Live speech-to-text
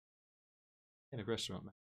Panic restaurant,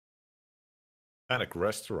 man. Panic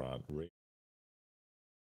restaurant,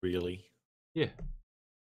 really? Yeah.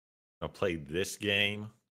 I played this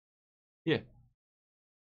game. Yeah.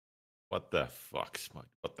 What the fuck, Smug?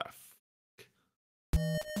 What the fuck?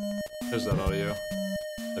 There's that audio.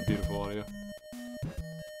 That beautiful audio.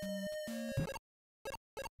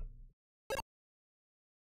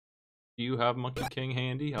 Do you have Monkey King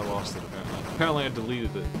handy? I lost it apparently. Apparently I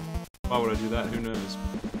deleted it. Why would I do that? Who knows?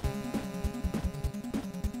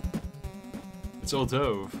 It's Old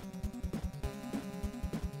Dove.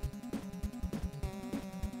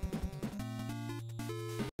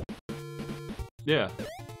 Yeah.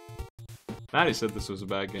 Maddie said this was a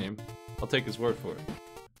bad game. I'll take his word for it.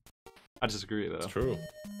 I disagree though. It's true.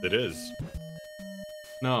 It is.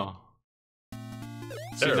 No.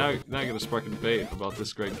 See, now you're gonna spark a debate about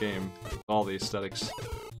this great game. All the aesthetics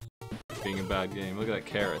being a bad game. Look at that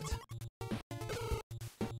carrot.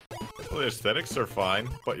 Well, the aesthetics are fine,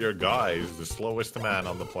 but your guy is the slowest man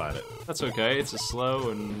on the planet. That's okay, it's a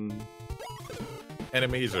slow and...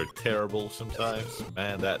 Enemies are terrible sometimes.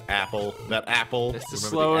 Man, that apple. It's a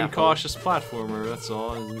slow and cautious platformer, that's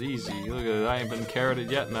all. It's easy. Look at it, I ain't been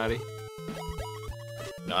carroted yet, Maddie.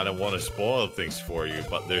 I don't want to spoil things for you,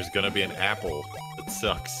 but there's gonna be an apple that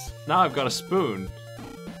sucks. Now I've got a spoon.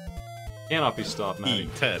 Cannot be stopped, Maddie.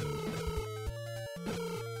 E10.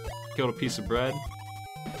 Killed a piece of bread.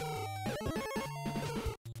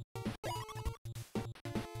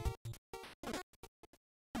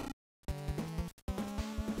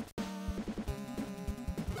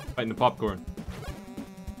 Fighting the popcorn.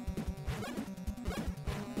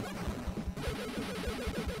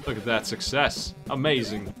 Look at that success.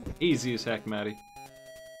 Amazing. Easy as heck, Maddie.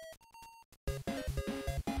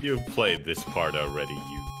 You've played this part already,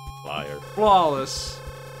 you liar. Flawless.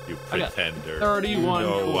 You pretender. 31 you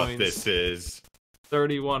know coins. what this is.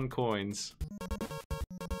 31 coins.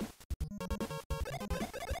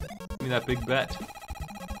 Give me that big bet.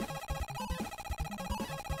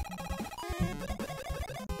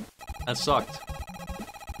 That sucked.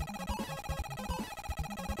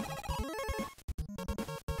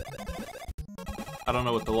 I don't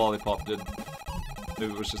know what the lollipop did.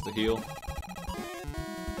 Maybe it was just a heal.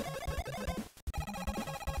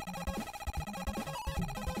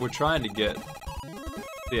 We're trying to get...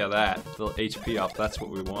 Yeah, that. The HP up. That's what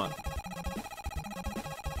we want.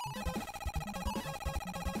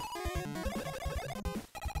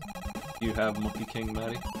 You have Monkey King,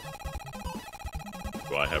 Maddie?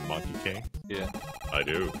 Do I have Monkey King? Yeah. I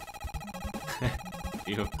do.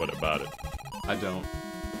 You. What about it? I don't.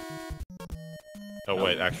 Oh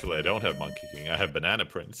wait, actually I don't have Monkey King. I have Banana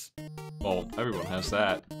Prince. Well, everyone has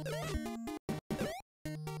that.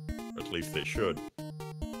 Or at least they should.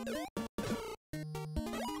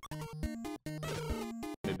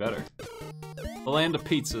 They better. The land of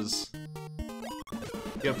pizzas.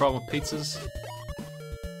 You got a problem with pizzas?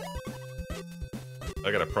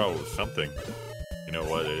 I got a problem with something. You know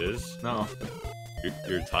what it is? No.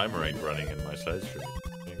 Your timer ain't running in my side stream.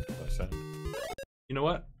 You know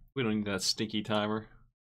what? We don't need that stinky timer.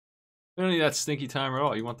 We don't need that stinky timer at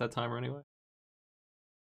all. You want that timer anyway?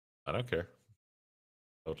 I don't care.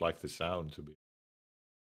 I would like the sound to be.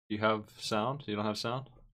 You have sound? You don't have sound?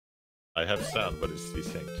 I have sound, but it's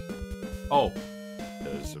desynced. Oh.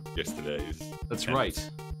 Because of yesterday's. That's right.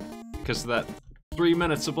 Because of that 3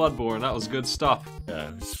 minutes of Bloodborne. That was good stuff. Yeah,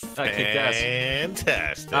 it was That kicked ass.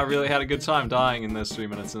 fantastic. I really had a good time dying in those 3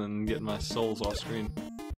 minutes and then getting my souls off screen.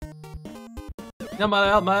 No,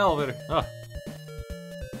 my elevator. Oh.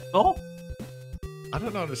 Oh? I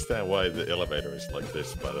don't understand why the elevator is like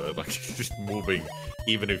this, by the way. Like, it's just moving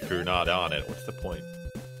even if you're not on it. What's the point?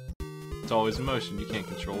 It's always in motion. You can't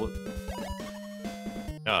control it.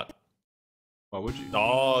 Why would you?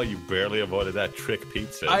 Oh, you barely avoided that trick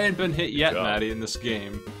pizza. I ain't been hit yet, God. Maddie, in this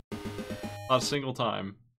game. Not a single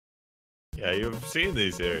time. Yeah, you've seen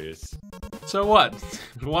these areas. So what?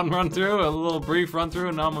 One run through, a little brief run through,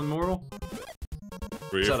 and now I'm immortal?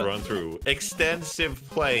 Brief run through. Extensive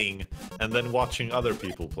playing, and then watching other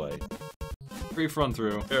people play. Brief run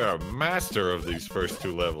through. You're a master of these first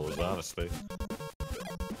two levels, honestly.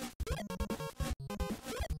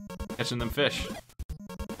 Catching them fish.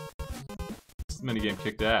 This minigame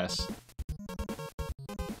kicked ass.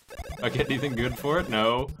 I get anything good for it?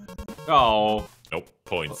 No. Oh. Nope.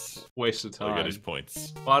 Points. Waste of All time. you get is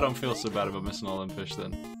points. Well, I don't feel so bad about missing all them fish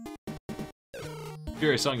then.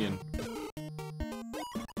 Furious onion.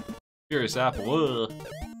 Furious apple. Ugh.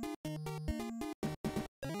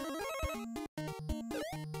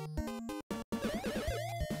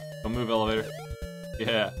 Don't move, elevator.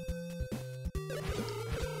 Yeah.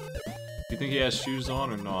 You think he has shoes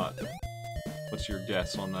on or not? What's your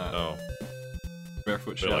guess on that? Oh.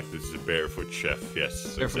 Barefoot I Chef. feel like this is a barefoot chef,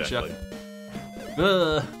 yes, Barefoot exactly. Chef.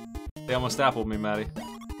 Ugh. They almost appled me, Maddie.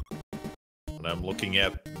 When I'm looking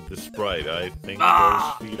at the sprite, I think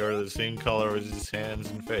Ah! those feet are the same color as his hands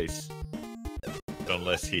and face.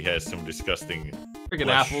 Unless he has some disgusting Freaking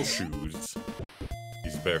flesh apples. shoes.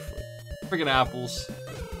 He's barefoot. Freaking apples.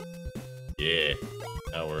 Yeah.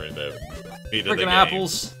 Now we're in the meat of the Freaking game.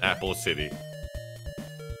 apples. Apple City.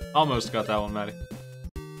 Almost got that one, Maddie.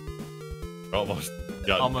 Almost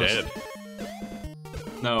got Almost. dead.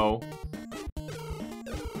 No.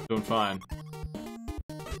 Doing fine.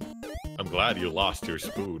 I'm glad you lost your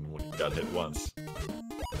spoon when you got hit once.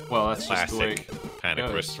 Well, that's just the way Classic Panic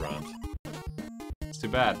goes. Restaurant. it's too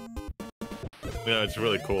bad. You know, it's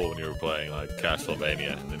really cool when you were playing like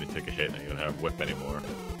Castlevania and then you take a hit and you don't have whip anymore.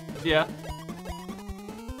 Yeah.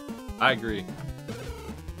 I agree.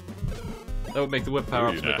 That would make the whip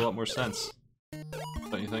power-ups make a lot more sense.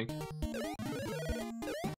 Don't you think?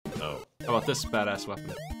 No. How about this badass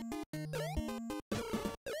weapon?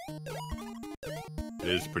 It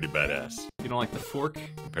is pretty badass You don't like the fork?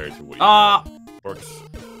 compared to what you Ah! got.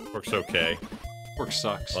 Works okay. Fork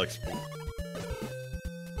sucks. I like spoon.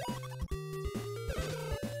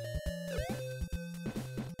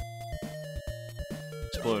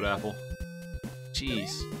 Explode apple.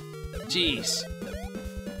 Jeez. Jeez.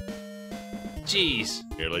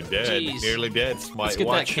 Jeez. Nearly dead. Jeez. Nearly dead. Smite. Let's get that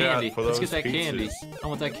Watch candy. out for Let's those get that candy. pizzas. I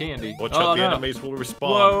want that candy. Watch oh, out, the no. enemies will respawn.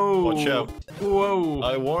 Whoa. Watch out. Whoa.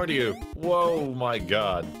 I warned you. Whoa, my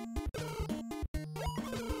god.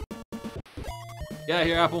 Get out of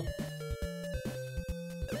here, apple.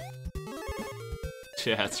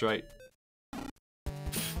 Yeah, that's right.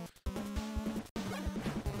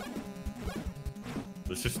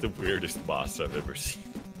 This is the weirdest boss I've ever seen.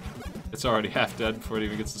 It's already half dead before it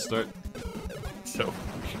even gets to start. So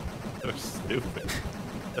stupid.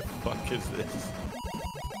 What the fuck is this?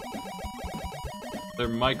 They're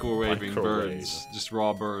microwaving Microwave. birds. Just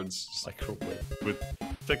raw birds. Microwave. With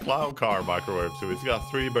the clown car microwave, so it's got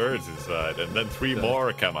 3 birds inside, and then 3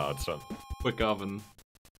 more come out, son. Quick oven.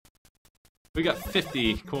 We got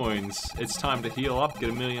 50 coins. It's time to heal up, get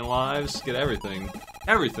 1,000,000 lives, get everything.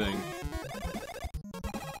 Everything!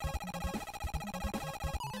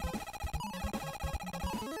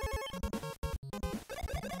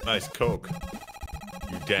 Nice coke.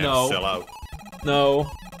 You damn No. sellout.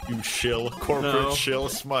 No. You shill. Corporate No. shill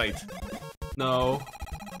smite. No.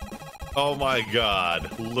 Oh my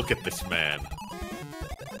god. Look at this man.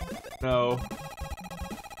 No.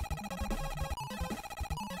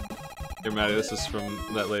 Here, Maddie, this is from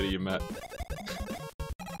that lady you met.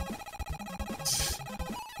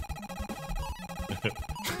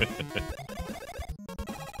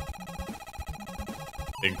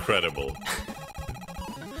 Incredible.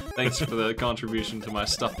 Thanks for the contribution to my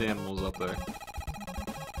stuffed animals up there.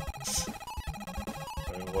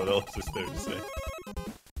 I mean, what else is there to say?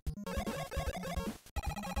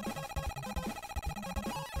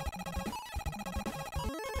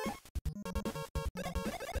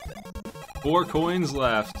 Four coins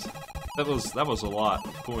left. That was a lot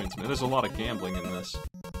of coins, man. There's a lot of gambling in this.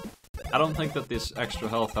 I don't think that this extra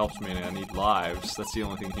health helps me. I need lives. That's the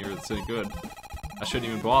only thing here that's any good. I shouldn't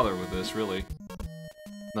even bother with this, really.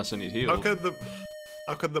 Unless I need heal.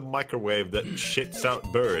 How could the microwave that shits out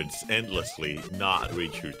birds endlessly not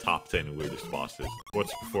reach your top 10 weirdest bosses?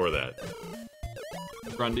 What's before that?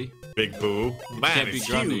 Grundy. Big Boo. Man, can't it's beat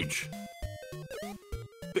Grundy. huge.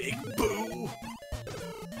 Big Boo.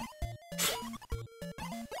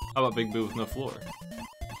 How about Big Boo with no floor?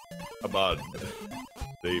 How about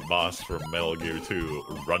the boss from Metal Gear 2,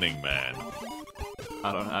 Running Man?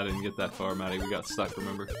 I didn't get that far, Maddie. We got stuck,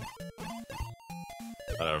 remember?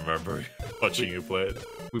 I don't remember watching you play it.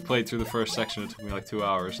 We played through the first section. It took me like 2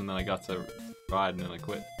 hours, and then I got to ride, and then I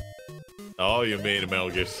quit. Oh, you mean Metal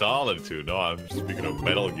Gear Solid 2? No, I'm speaking of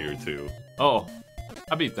Metal Gear 2. Oh,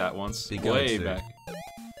 I beat that once. Be Way good, sir. back.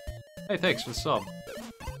 Hey, thanks for the sub.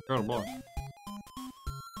 Colonel Blanc.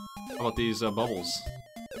 How about these bubbles?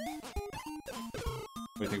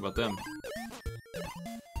 What do you think about them?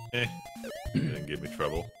 Didn't give me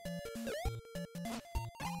trouble.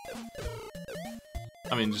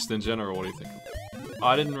 I mean, just in general, what do you think? Oh,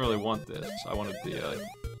 I didn't really want this. I wanted the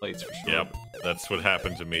plates for sure. Yep, that's what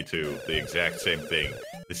happened to me too. The exact same thing.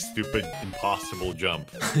 The stupid, impossible jump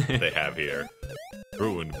they have here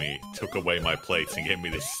ruined me, took away my plates, and gave me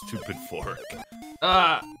this stupid fork.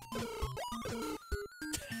 Ah!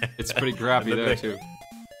 It's pretty grabby And then there, they- too.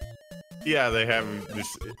 Yeah, they have this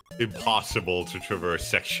impossible to traverse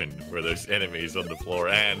section where there's enemies on the floor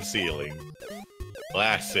and ceiling.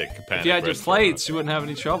 Classic Panic If you had your Restaurant. plates, you wouldn't have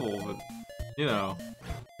any trouble, but, You know.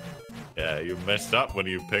 Yeah, you messed up when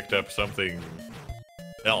you picked up something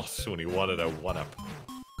else when you wanted a 1-up.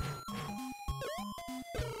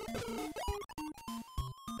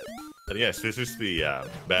 But yes, this is the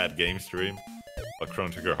bad game stream. But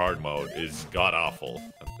Chrono Trigger hard mode is god-awful.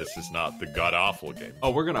 This is not the god-awful game.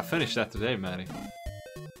 Oh, we're gonna finish that today, Matty.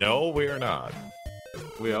 No, we are not.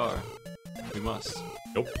 We are. We must.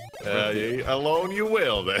 Nope. Alone you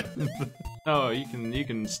will, then. No, you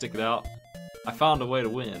can stick it out. I found a way to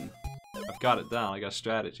win. I've got it down. I got a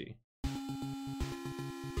strategy.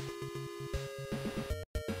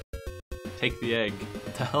 Take the egg.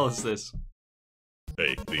 What the hell is this?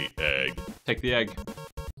 Take the egg. Take the egg.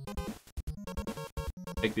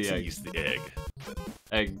 Take the egg. Seize the egg.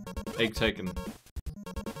 Egg. Egg taken.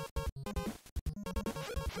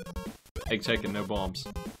 Egg taken, no bombs.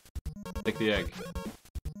 Take the egg.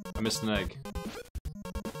 I missed an egg.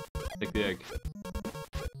 Take the egg.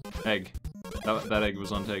 Egg. That egg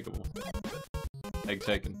was untakeable. Egg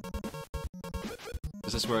taken.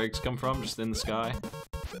 Is this where eggs come from? Just in the sky?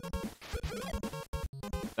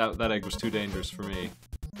 That egg was too dangerous for me.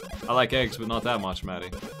 I like eggs, but not that much,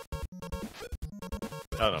 Matty.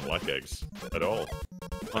 I don't like eggs at all.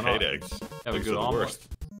 Why I not? hate eggs. Have a Eggs good are the omelet. worst.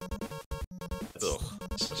 Ugh.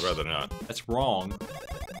 I'd rather not. That's wrong.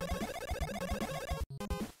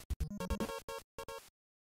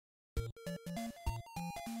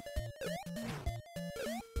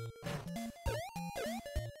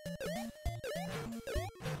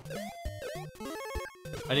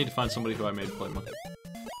 I need to find somebody who I made play my...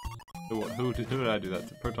 Who did I do that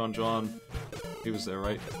to? Proton John? He was there,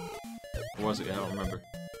 right? Or was it? I don't remember.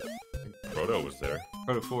 Proto was there.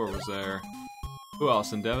 Proto 4 was there. Who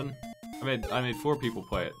else? And Devin? I made 4 people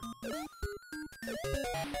play it.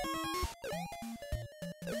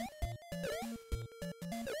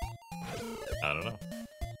 I don't know.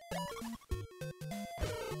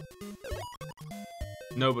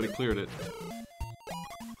 Nobody cleared it.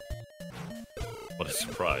 What a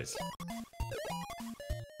surprise.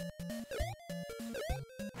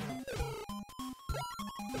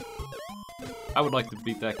 I would like to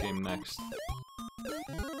beat that game next.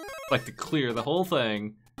 Like to clear the whole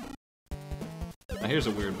thing. Now here's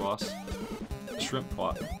a weird boss. Shrimp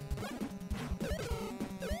pot.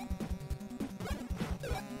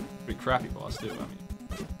 Pretty crappy boss too, I mean.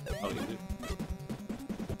 How do you do?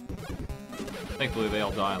 Thankfully they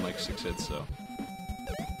all die in like 6 hits, so.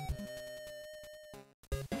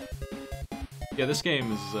 Yeah, this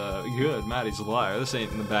game is good. Maddie's a liar. This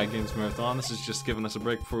ain't in the Bad Games Marathon. This is just giving us a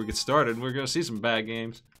break before we get started. We're gonna see some bad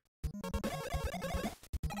games. How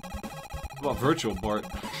about Virtual Bart?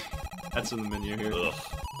 That's in the menu here. Ugh.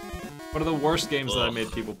 One of the worst games that I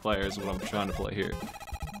made people play is what I'm trying to play here.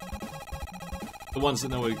 The ones that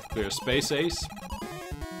nobody can clear. Space Ace?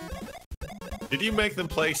 Did you make them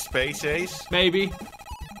play Space Ace? Maybe.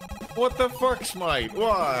 What the fuck, Smite?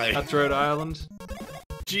 Why? That's Rhode Island.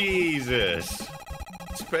 Jesus.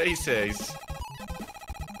 Space Ace.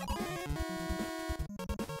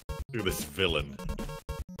 Look at this villain.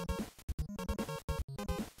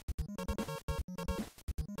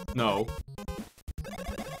 No. Do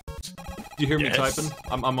you hear me Yes. typing?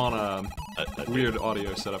 I'm on a weird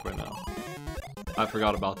audio setup right now. I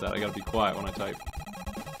forgot about that. I gotta be quiet when I type.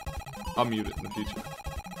 I'll mute it in the future.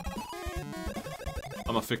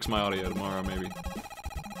 I'm gonna fix my audio tomorrow, maybe.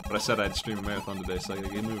 But I said I'd stream a marathon today, so I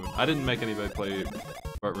gotta get moving. I didn't make anybody play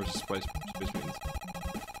Bart vs. Space Mutants.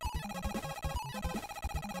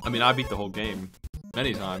 I mean, I beat the whole game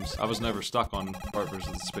many times. I was never stuck on Bart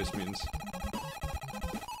vs. Space Mutants.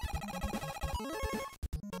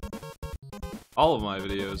 All of my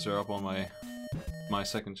videos are up on my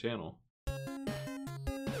second channel.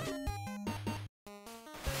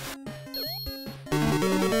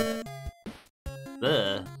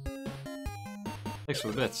 Ugh. Thanks for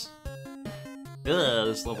the bits. Ugh,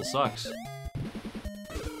 this level sucks.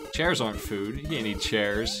 Chairs aren't food. You can't eat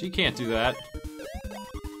chairs. You can't do that.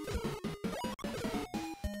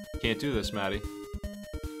 Can't do this, Maddie.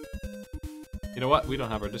 You know what? We don't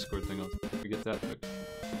have our Discord thing on. We get that fixed.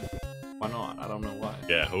 Why not? I don't know why.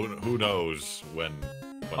 Yeah, who knows when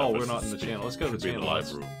Oh, we're not in the channel. Let's go to the be in channel. the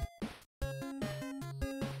live room.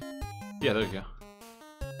 Yeah, there you go.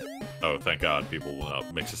 Oh, thank God, people will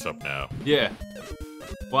mix us up now. Yeah.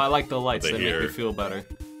 Well, I like the lights. They They make hear- me feel better.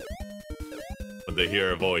 When they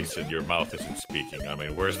hear a voice and your mouth isn't speaking, I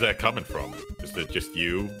mean, where's that coming from? Is that just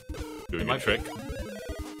you doing a might be. trick?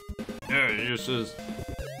 Yeah, it just is.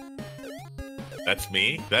 That's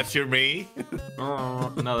me? That's your me?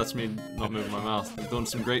 No, that's me not moving my mouth. I'm doing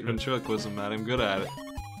some great ventriloquism, Matt. I'm good at it.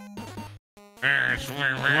 That's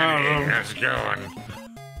where it's going.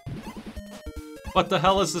 What the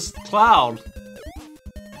hell is this cloud?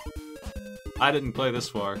 I didn't play this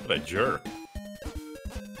far. What a jerk.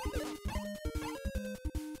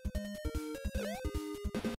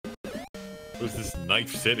 Who's this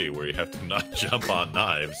knife city where you have to not jump on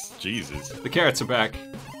knives? Jesus. The carrots are back.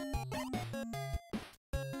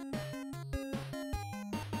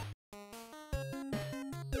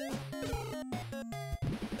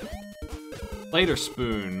 Plate or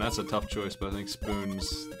spoon? That's a tough choice, but I think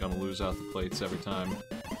spoon's gonna lose out the plates every time.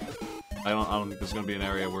 I don't think there's gonna be an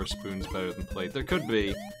area where spoon's better than plate. There could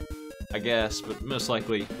be, I guess, but most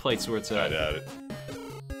likely plate's where it's at. I doubt it.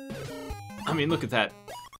 I mean, look at that.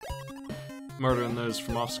 Murdering those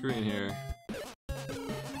from off screen here.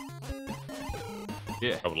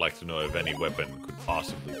 Yeah. I would like to know if any weapon could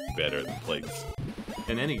possibly be better than plates.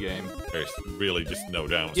 In any game. There's really just no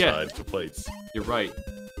downside to plates. You're right.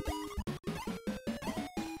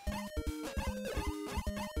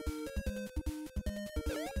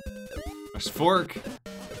 There's fork.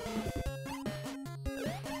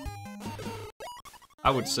 I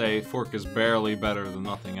would say fork is barely better than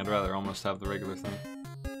nothing. I'd rather almost have the regular thing.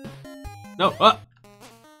 No! Ah!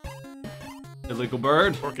 Illegal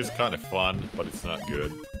bird. Fork is kind of fun, but it's not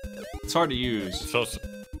good. It's hard to use. It's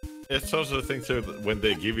also the thing too, that when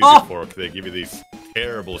they give you the fork, they give you these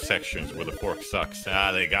terrible sections where the fork sucks.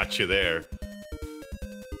 Ah, they got you there.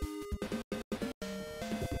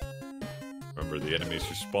 Remember, the enemies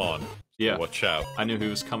respawn. So yeah. Watch out. I knew he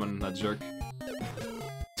was coming, that jerk.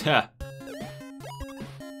 Ha!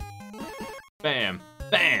 Bam!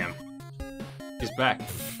 Bam! He's back.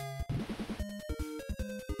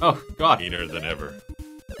 Oh, God. Keener than ever.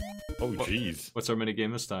 Oh, jeez. What's our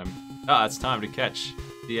minigame this time? Ah, it's time to catch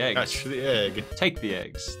the eggs. Catch the egg. Take the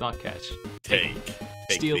eggs, not catch. Take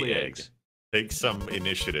Steal the the egg. eggs. Take some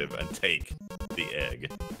initiative and take the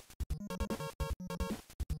egg.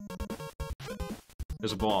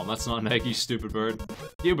 There's a bomb. That's not an egg, you stupid bird.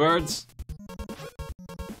 You birds!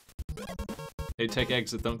 They take eggs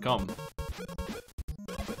that don't come.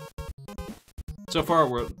 So far,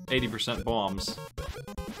 we're at 80% bombs.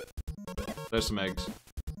 There's some eggs.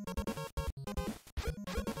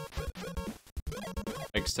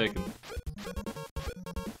 Eggs taken.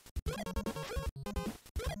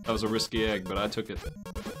 That was a risky egg, but I took it.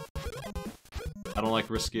 I don't like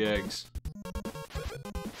risky eggs.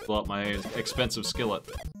 Blow up my expensive skillet.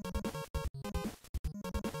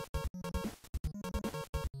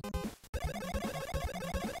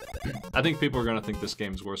 I think people are gonna think this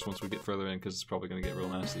game's worse once we get further in, because it's probably gonna get real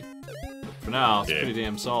nasty. But for now, it's pretty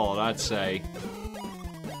damn solid, I'd say.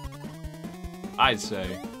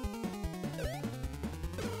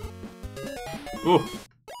 Ooh!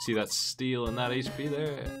 See that steel and that HP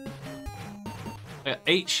there?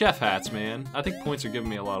 8 chef hats, man. I think points are giving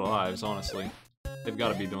me a lot of lives, honestly. They've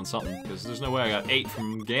got to be doing something, because there's no way I got 8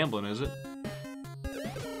 from gambling, is it?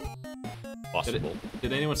 Possible.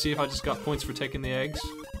 Did anyone see if I just got points for taking the eggs?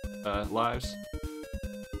 Lives?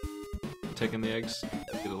 Taking the eggs?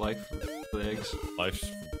 Get a life for the eggs? Lives,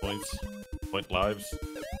 points, point lives.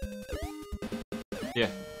 Yeah.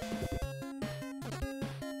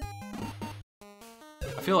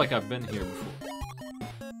 I feel like I've been here before.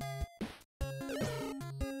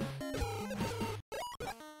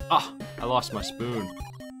 Ah! I lost my spoon.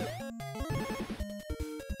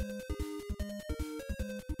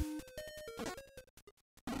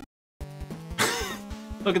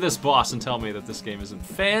 Look at this boss and tell me that this game isn't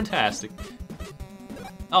fantastic.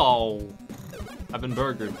 Oh. I've been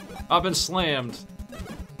burgered. I've been slammed.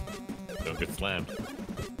 Don't get slammed.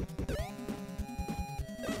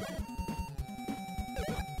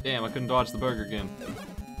 Damn, I couldn't dodge the burger again.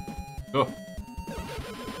 Oh.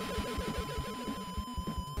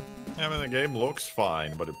 I mean, the game looks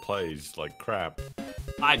fine, but it plays like crap.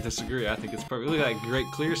 I disagree. I think it's perfect. Look at that great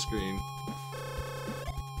clear screen.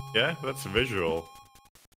 Yeah, that's visual.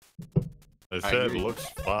 As I said, agree. looks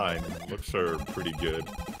fine. Looks are pretty good.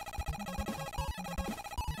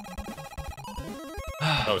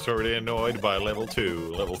 I was already annoyed by level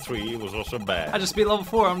 2. Level 3 was also bad. I just beat level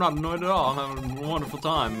 4. I'm not annoyed at all. I'm having a wonderful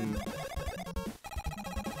time.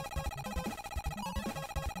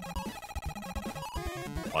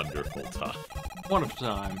 Wonderful time. Wonderful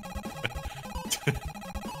time.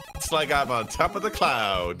 It's like I'm on top of the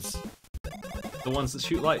clouds. The ones that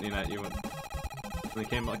shoot lightning at you when they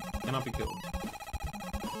cannot be killed.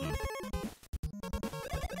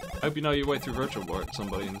 I hope you know your way through Virtual Boy,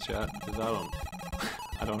 somebody in the chat, because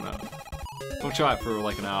I don't know. We'll try it for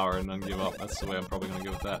like an hour and then give up. That's the way I'm probably going to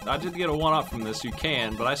go with that. I did get a 1-up from this, you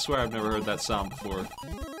can, but I swear I've never heard that sound before.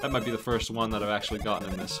 That might be the first one that I've actually gotten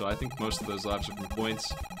in this, so I think most of those lives are from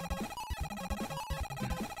points.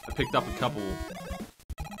 I picked up a couple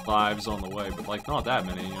lives on the way, but like not that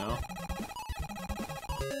many, you know?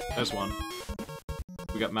 There's one.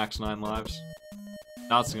 We got max 9 lives.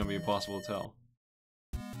 Now it's gonna be impossible to tell.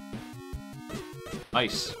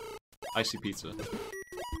 Ice. Icy pizza.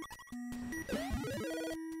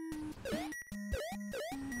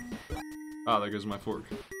 Ah, there goes my fork.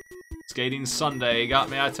 Skating Sunday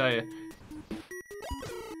got me, I tell you.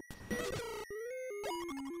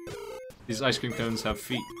 These ice cream cones have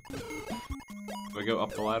feet. Do I go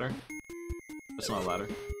up the ladder? That's not a ladder.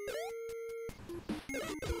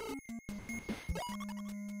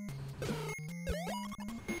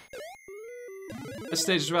 This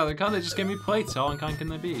stage is rather kind. They just gave me plates. How unkind can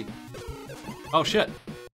they be? Oh shit!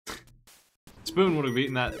 Spoon would have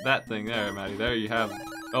eaten that thing there, Maddie. There you have.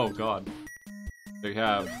 Oh god. There you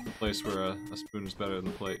have the place where a spoon is better than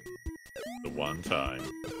the plate. The one time.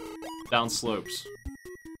 Down slopes.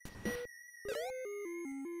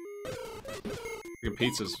 Freaking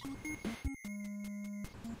pizzas.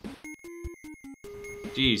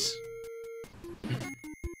 Jeez.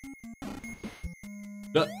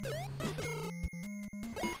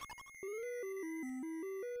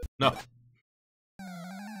 No.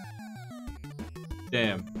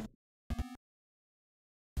 Damn.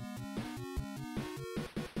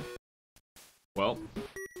 Well,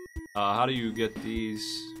 how do you get these?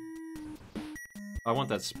 I want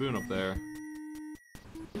that spoon up there.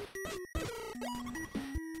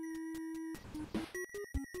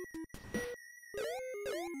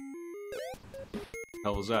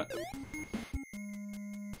 Hell was that?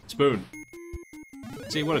 Spoon.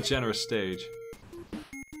 See, what a generous stage.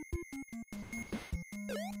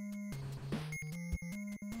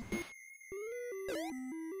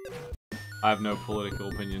 I have no political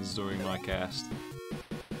opinions during my cast.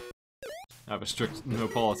 I have a strict no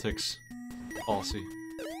politics policy.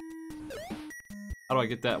 How do I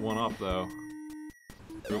get that one up, though?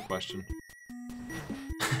 Real question.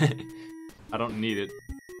 I don't need it.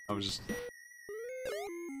 I was just...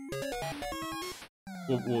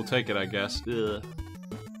 We'll take it, I guess. Ugh.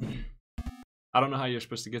 I don't know how you're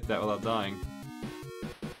supposed to get that without dying.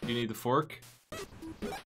 You need the fork?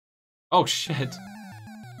 Oh, shit!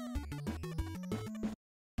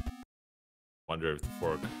 Wonder if the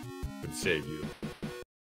fork would save you.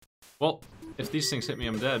 Well, if these things hit me,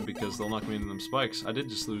 I'm dead because they'll knock me into them spikes. I did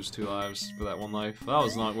just lose 2 lives for that 1 life. That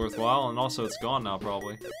was not worthwhile, and also it's gone now,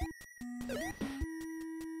 probably.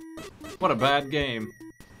 What a bad game.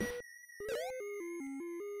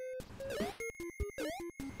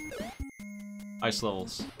 Ice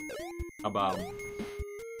levels. How about 'em?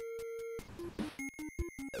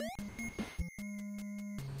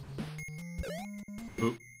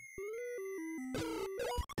 Oop.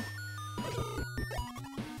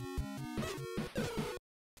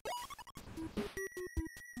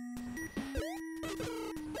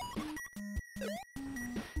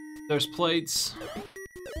 There's plates.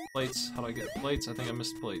 Plates. How do I get plates? I think I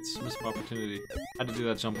missed plates. Missed my opportunity. I had to do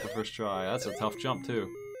that jump the first try. That's a tough jump, too.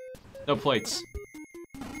 No plates.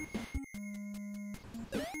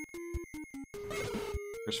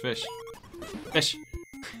 There's fish. Fish!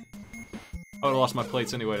 I would've lost my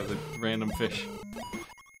plates anyway to the random fish.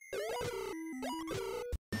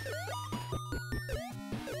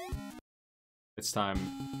 It's time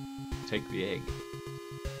to take the egg.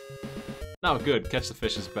 No, good. Catch the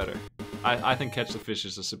Fish is better. I think Catch the Fish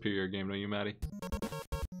is a superior game, don't you, Maddie?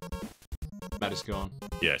 Maddie's gone.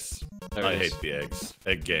 Yes. There I it is. hate the eggs.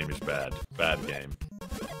 Egg game is bad. Bad game.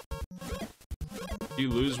 Do you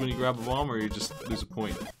lose when you grab a bomb, or you just lose a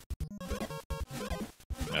point?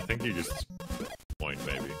 I think you just point,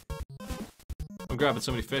 maybe. I'm grabbing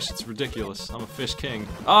so many fish, it's ridiculous. I'm a fish king.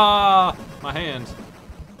 Ah! My hand.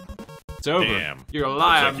 It's over. Damn. You're a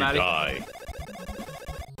liar, Looks like Maddie. you die.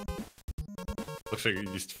 Looks like you're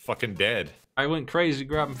just fucking dead. I went crazy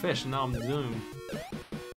grabbing fish, and now I'm doomed.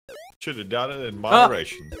 Should have done it in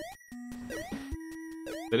moderation.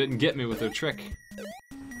 They didn't get me with their trick.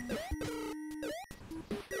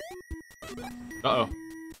 Uh-oh.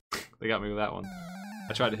 They got me with that one.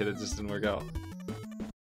 I tried to hit it, just didn't work out.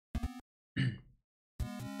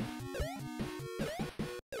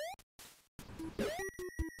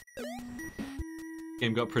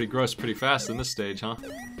 Game got pretty gross pretty fast in this stage, huh?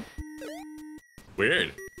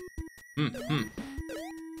 Weird.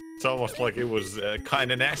 It's almost like it was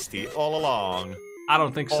kind of nasty all along. I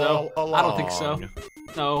don't think so. All I don't think so. along.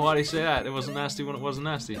 No, why do you say that? It wasn't nasty when it wasn't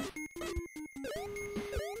nasty.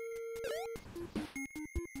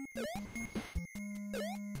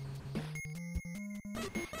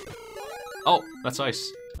 Oh, that's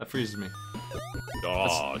ice. That freezes me.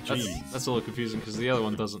 Oh, jeez. That's a little confusing because the other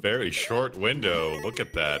one doesn't. Very short window. Look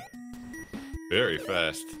at that. Very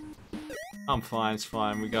fast. I'm fine, it's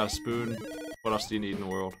fine. We got a spoon. What else do you need in the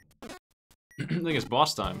world? I think it's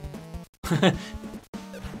boss time.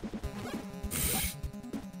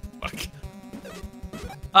 Fuck.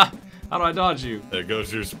 Ah! How do I dodge you? There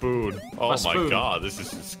goes your spoon. Oh my spoon. god, this is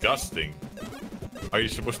disgusting. Are you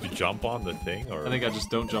supposed to jump on the thing, or? I think I just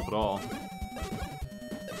don't jump at all.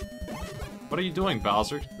 What are you doing,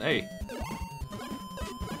 Bowser? Hey.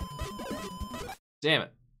 Damn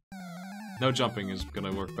it. No jumping is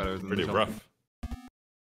gonna work better than Pretty jumping. rough.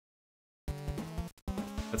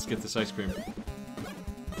 Let's get this ice cream.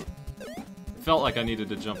 It felt like I needed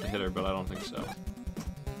to jump to hit her, but I don't think so.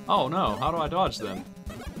 Oh no, how do I dodge then?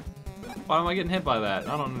 Why am I getting hit by that?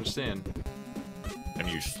 I don't understand. And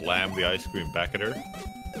you slam the ice cream back at her?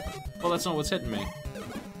 Well, that's not what's hitting me.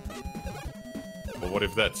 Well, what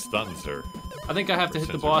if that stuns her? I think I have to hit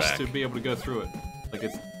the Sends her boss back. to be able to go through it. Like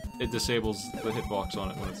it disables the hitbox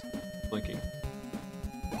on it when it's blinking.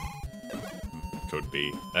 Could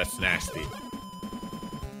be. That's nasty.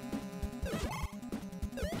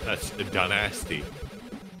 That's nasty.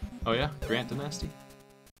 Oh yeah? Grant Dynasty?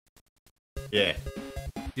 Yeah,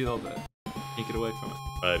 You love that. Can't get away from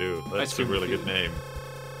it. I do. That's Ice a cream really good feeling. name.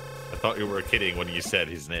 I thought you were kidding when you said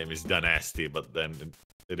his name is Dynasty, but then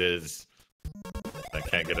it is. I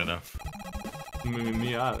can't get enough.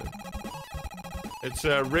 Me either. It's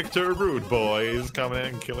Richter Rude Boy. He's coming in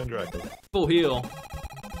and killing Dracula. Full heal.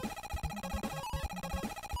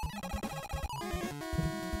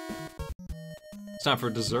 It's time for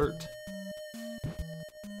dessert.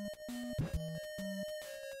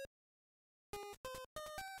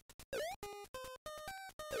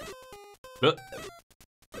 Uh,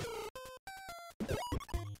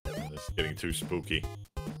 It's getting too spooky.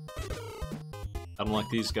 I don't like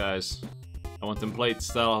these guys. I want them plates.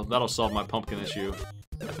 That'll solve my pumpkin issue,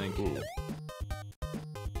 I think. Ooh.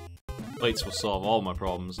 Plates will solve all my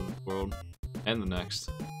problems in the world. And the next.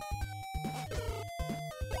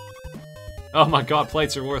 Oh my god,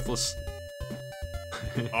 plates are worthless.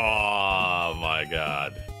 Oh my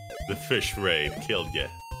god. The fish raid killed you.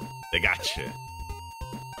 They got you.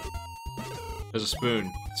 There's a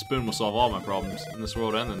spoon. Spoon will solve all my problems in this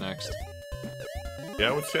world and the next. Yeah,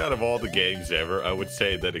 I would say out of all the games ever, I would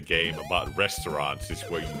say that a game about restaurants is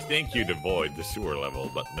where you think you'd avoid the sewer level,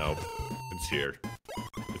 but no. It's here.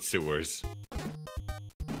 It's sewers.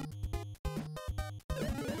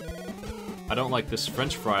 I don't like this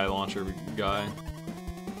French fry launcher guy.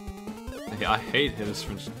 I hate this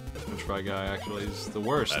French fry guy, actually. He's the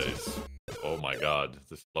worst. That is... Oh my god.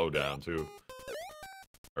 The slowdown, too.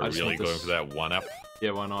 I Are you just really want going this- for that one-up?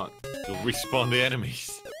 Yeah, why not? You'll respawn the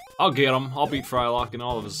enemies. I'll get him. I'll beat Frylock and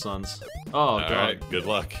all of his sons. Oh, god. Alright, good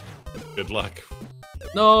luck. Good luck.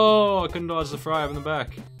 No! I couldn't dodge the fry in the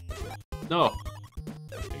back. No.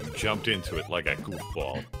 You jumped into it like a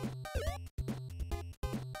goofball.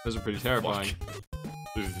 Those are pretty terrifying. Fuck.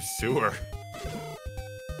 This is the sewer.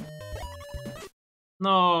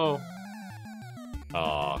 No!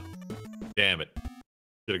 Aw. Damn it.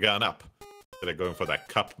 Should have gone up. Instead of going for that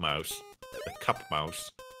cup mouse. The cup mouse.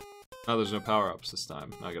 Oh, there's no power-ups this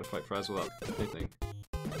time. Now I gotta fight fries without anything.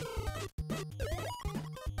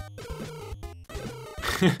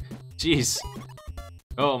 Jeez.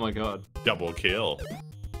 Oh my god. Double kill.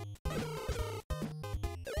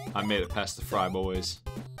 I made it past the fry boys.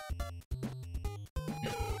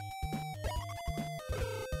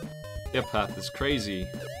 Your path is crazy.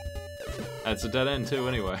 It's a dead end too,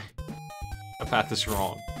 anyway. The path is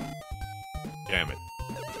wrong. Damn it.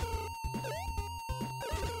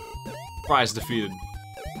 Fry's defeated.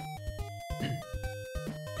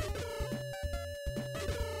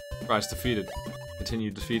 Fry's defeated.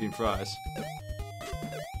 Continue defeating Fries.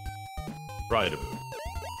 Right him.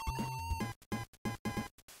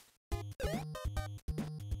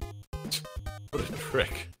 What a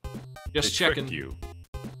trick. Just They tricked checking. you.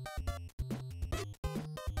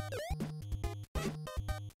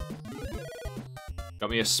 Got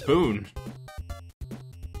me a spoon.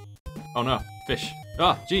 Oh no, fish.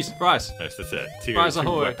 Oh, jeez, Fries. Yes, that's it. Tier Fries 2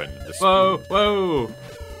 ahoy. weapon. The Whoa, spoon. whoa.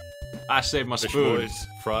 I saved my Fish spoon. boys,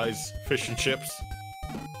 fries, fish and chips.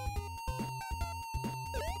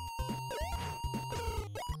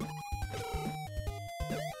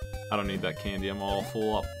 I don't need that candy, I'm all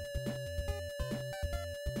full up.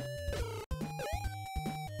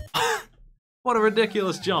 What a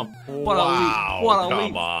ridiculous jump. What Wow, a leap. What a come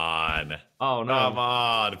leap. on. Oh no. Come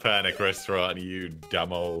on, Panic Restaurant, you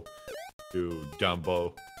dumbo. You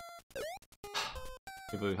Dumbo.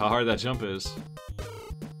 Can't believe how hard that jump is.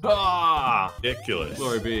 Ah! Ridiculous.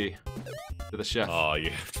 Glory be. To the chef. Oh,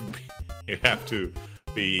 you have to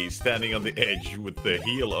be standing on the edge with the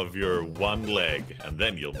heel of your one leg, and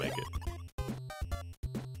then you'll make it.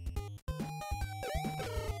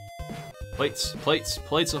 Plates, plates,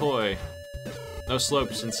 plates ahoy! No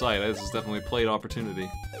slopes in sight. This is definitely a plate opportunity.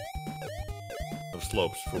 No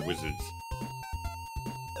slopes for wizards.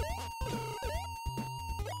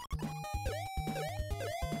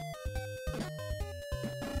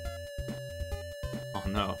 Oh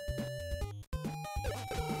no.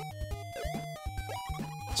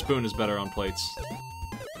 Spoon is better on plates.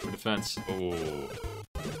 For defense. Oh.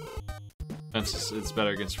 Defense is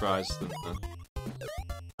better against fries than...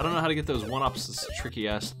 I don't know how to get those one-ups, this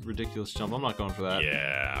tricky-ass, ridiculous jump. I'm not going for that.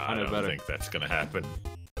 Yeah, I know don't better. think that's gonna happen.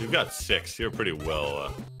 You've got 6. You're pretty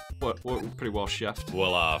well, What? Pretty well chefed.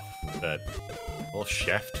 well off that. Well,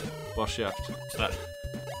 chefed? Well chefed. It's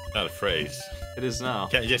not a phrase. It is now.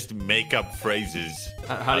 Can't just make up phrases.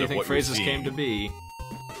 How do you think phrases came to be?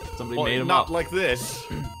 Somebody made them not up. like this.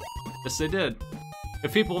 Yes, they did.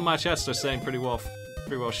 If people in my chest are saying pretty well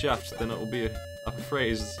chefed, then it will be a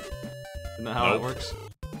phrase. Isn't that how Nope. it works?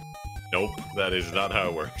 Nope, that is not how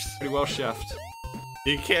it works. Pretty well chefed.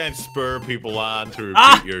 You can't spur people on to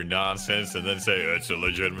repeat your nonsense and then say it's a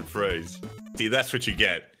legitimate phrase. See, that's what you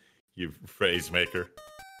get, you phrase maker.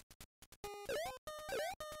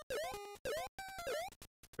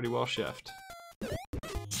 Pretty well chefed.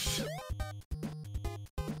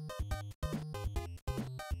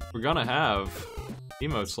 We're gonna have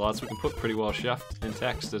emote slots. We can put pretty well chefed in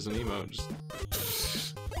text as an emote.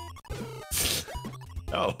 Just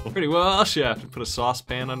Oh. pretty well chefed. Put a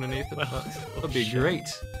saucepan underneath it. That'd be great.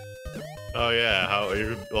 Oh yeah, how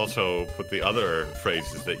you could also put the other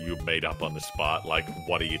phrases that you made up on the spot, like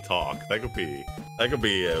 "What do you talk?" That could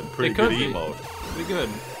be a pretty good emote. Pretty good.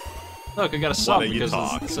 Look, I got a What sub do you because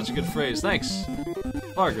talk? it's such a good phrase. Thanks,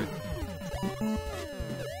 Margaret.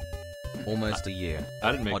 Almost a year.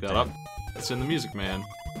 I didn't make What that then? up. It's in the music, man.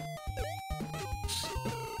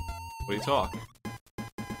 What do you talk?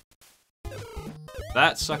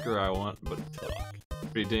 That sucker I want, but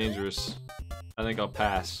pretty dangerous. I think I'll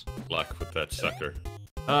pass. Luck with that sucker.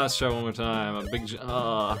 Let's try one more time. A big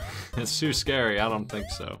it's too scary. I don't think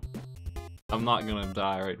so. I'm not gonna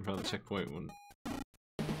die right in front of the checkpoint when...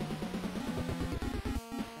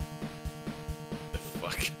 The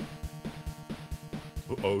fuck?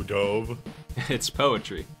 Oh, dove. It's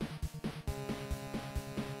poetry.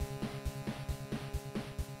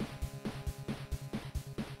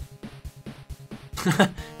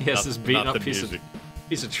 Yes, this beaten up piece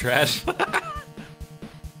of trash.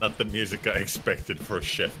 Not the music I expected for a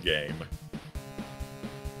chef game.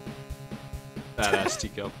 Badass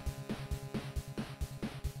teacup.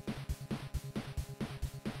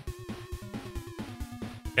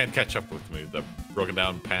 Can't catch up with me, the broken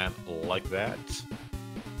down pan like that.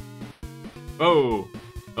 Oh!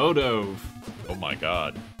 Oh, dove. Oh my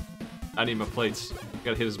god. I need my plates.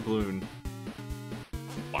 Gotta hit his balloon.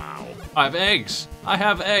 Wow. I have eggs! I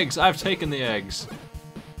have eggs! I've taken the eggs!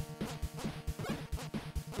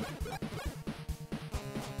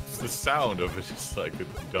 It's the sound of it. It's like a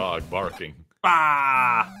dog barking.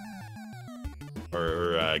 Ah!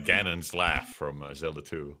 Or Ganon's laugh from Zelda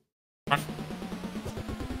 2.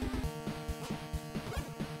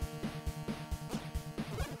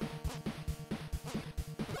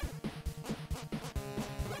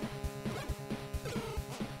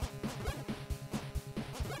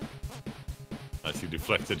 As he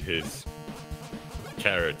deflected his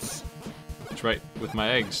carrots. That's right, with my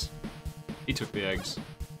eggs. He took the eggs.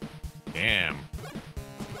 Damn.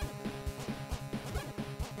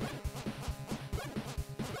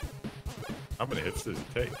 How many hits does it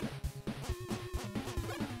take?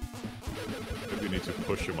 Maybe we need to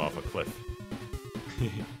push him off a cliff.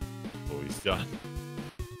 Oh, he's done.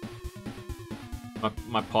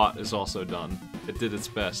 My pot is also done. It did its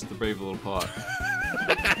best, the brave little pot.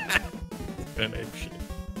 And ape shit.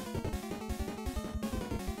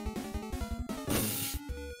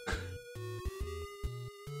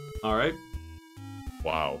 Alright.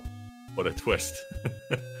 Wow. What a twist.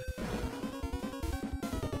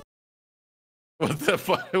 What the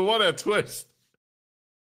fuck? What a twist.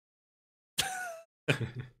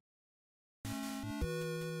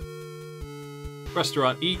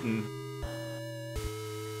 Restaurant eaten.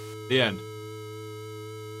 The end.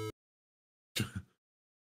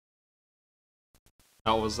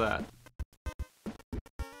 How was that?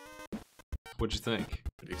 What'd you think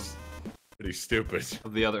Pretty stupid.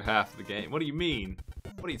 of the other half of the game? What do you mean?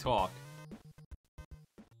 What do you talk?